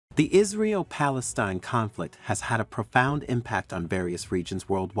The Israel-Palestine conflict has had a profound impact on various regions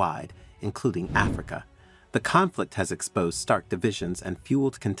worldwide, including Africa. The conflict has exposed stark divisions and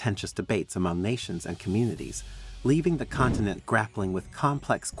fueled contentious debates among nations and communities, leaving the continent grappling with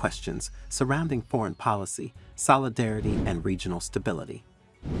complex questions surrounding foreign policy, solidarity, and regional stability.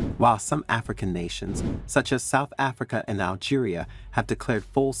 While some African nations, such as South Africa and Algeria, have declared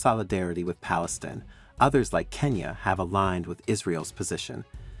full solidarity with Palestine, others like Kenya have aligned with Israel's position.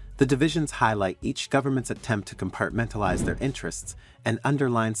 The divisions highlight each government's attempt to compartmentalize their interests and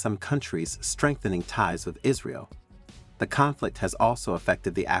underline some countries' strengthening ties with Israel. The conflict has also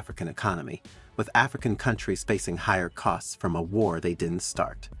affected the African economy, with African countries facing higher costs from a war they didn't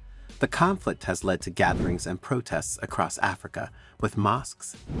start. The conflict has led to gatherings and protests across Africa, with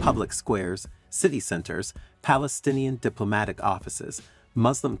mosques, public squares, city centers, Palestinian diplomatic offices,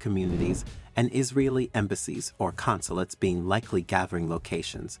 Muslim communities, and Israeli embassies or consulates being likely gathering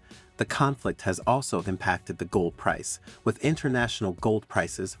locations. The conflict has also impacted the gold price, with international gold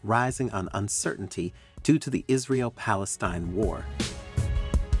prices rising on uncertainty due to the Israel-Palestine war.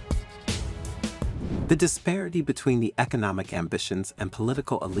 The disparity between the economic ambitions and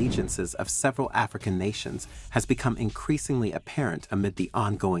political allegiances of several African nations has become increasingly apparent amid the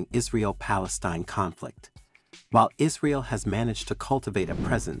ongoing Israel-Palestine conflict. While Israel has managed to cultivate a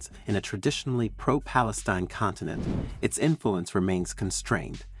presence in a traditionally pro-Palestine continent, its influence remains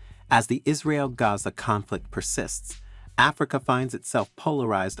constrained. As the Israel-Gaza conflict persists, Africa finds itself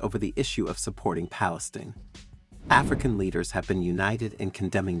polarized over the issue of supporting Palestine. African leaders have been united in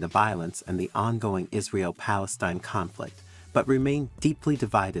condemning the violence and the ongoing Israel-Palestine conflict, but remain deeply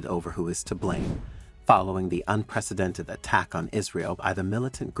divided over who is to blame. Following the unprecedented attack on Israel by the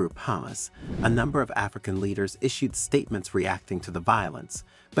militant group Hamas, a number of African leaders issued statements reacting to the violence,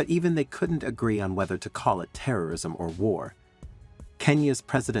 but even they couldn't agree on whether to call it terrorism or war. Kenya's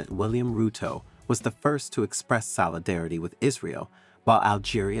President William Ruto was the first to express solidarity with Israel, while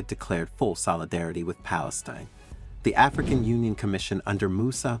Algeria declared full solidarity with Palestine. The African Union Commission under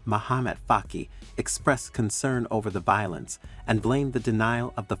Musa Mohamed Faki expressed concern over the violence and blamed the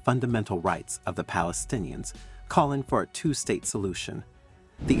denial of the fundamental rights of the Palestinians, calling for a two-state solution.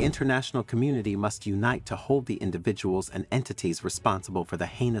 The international community must unite to hold the individuals and entities responsible for the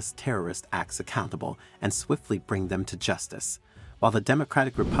heinous terrorist acts accountable and swiftly bring them to justice. While the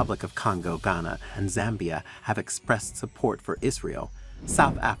Democratic Republic of Congo, Ghana, and Zambia have expressed support for Israel,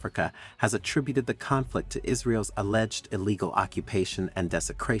 South Africa has attributed the conflict to Israel's alleged illegal occupation and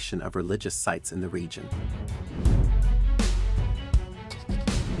desecration of religious sites in the region.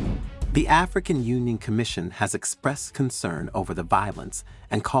 The African Union Commission has expressed concern over the violence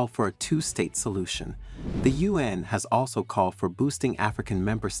and called for a two-state solution. The UN has also called for boosting African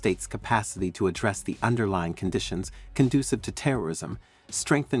member states' capacity to address the underlying conditions conducive to terrorism,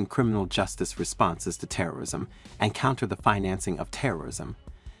 strengthen criminal justice responses to terrorism, and counter the financing of terrorism.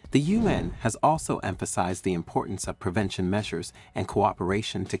 The UN has also emphasized the importance of prevention measures and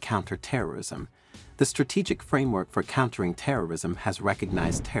cooperation to counter terrorism. The strategic framework for countering terrorism has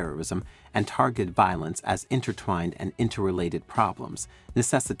recognized terrorism and targeted violence as intertwined and interrelated problems,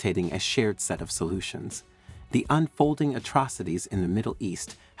 necessitating a shared set of solutions. The unfolding atrocities in the Middle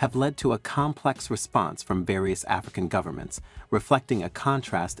East have led to a complex response from various African governments, reflecting a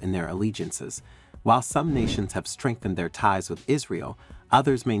contrast in their allegiances. While some nations have strengthened their ties with Israel,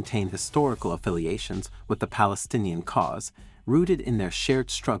 others maintain historical affiliations with the Palestinian cause, rooted in their shared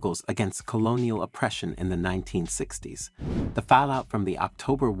struggles against colonial oppression in the 1960s. The fallout from the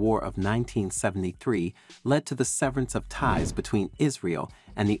October War of 1973 led to the severance of ties between Israel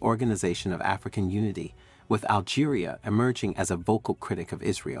and the Organization of African Unity, with Algeria emerging as a vocal critic of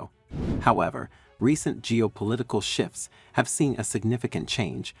Israel. However, recent geopolitical shifts have seen a significant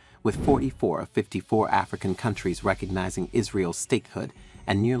change, with 44 of 54 African countries recognizing Israel's statehood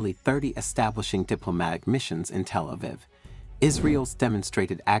and nearly 30 establishing diplomatic missions in Tel Aviv. Israel's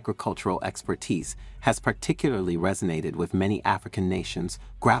demonstrated agricultural expertise has particularly resonated with many African nations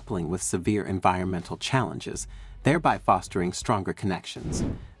grappling with severe environmental challenges, thereby fostering stronger connections.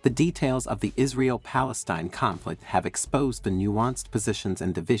 The details of the Israel-Palestine conflict have exposed the nuanced positions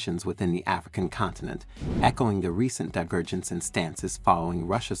and divisions within the African continent, echoing the recent divergence in stances following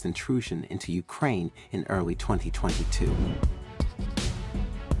Russia's intrusion into Ukraine in early 2022.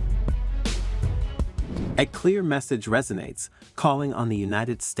 A clear message resonates, calling on the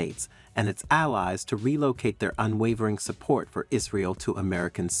United States and its allies to relocate their unwavering support for Israel to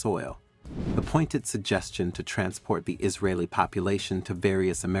American soil. The pointed suggestion to transport the Israeli population to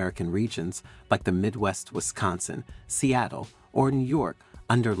various American regions like the Midwest, Wisconsin, Seattle, or New York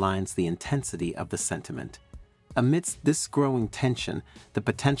underlines the intensity of the sentiment. Amidst this growing tension, the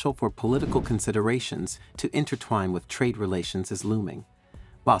potential for political considerations to intertwine with trade relations is looming.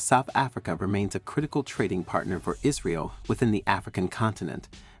 While South Africa remains a critical trading partner for Israel within the African continent,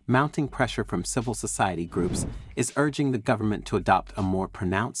 mounting pressure from civil society groups is urging the government to adopt a more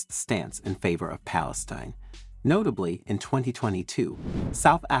pronounced stance in favor of Palestine. Notably, in 2022,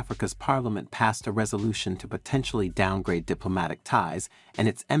 South Africa's parliament passed a resolution to potentially downgrade diplomatic ties and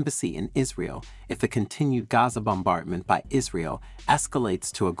its embassy in Israel if the continued Gaza bombardment by Israel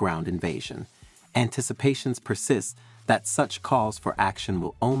escalates to a ground invasion. Anticipations persist that such calls for action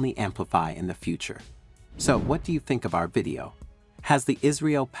will only amplify in the future. So, what do you think of our video? Has the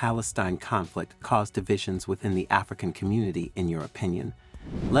Israel-Palestine conflict caused divisions within the African community, in your opinion?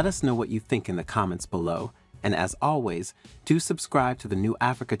 Let us know what you think in the comments below. And as always, do subscribe to the New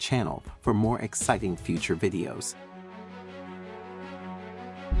Africa channel for more exciting future videos.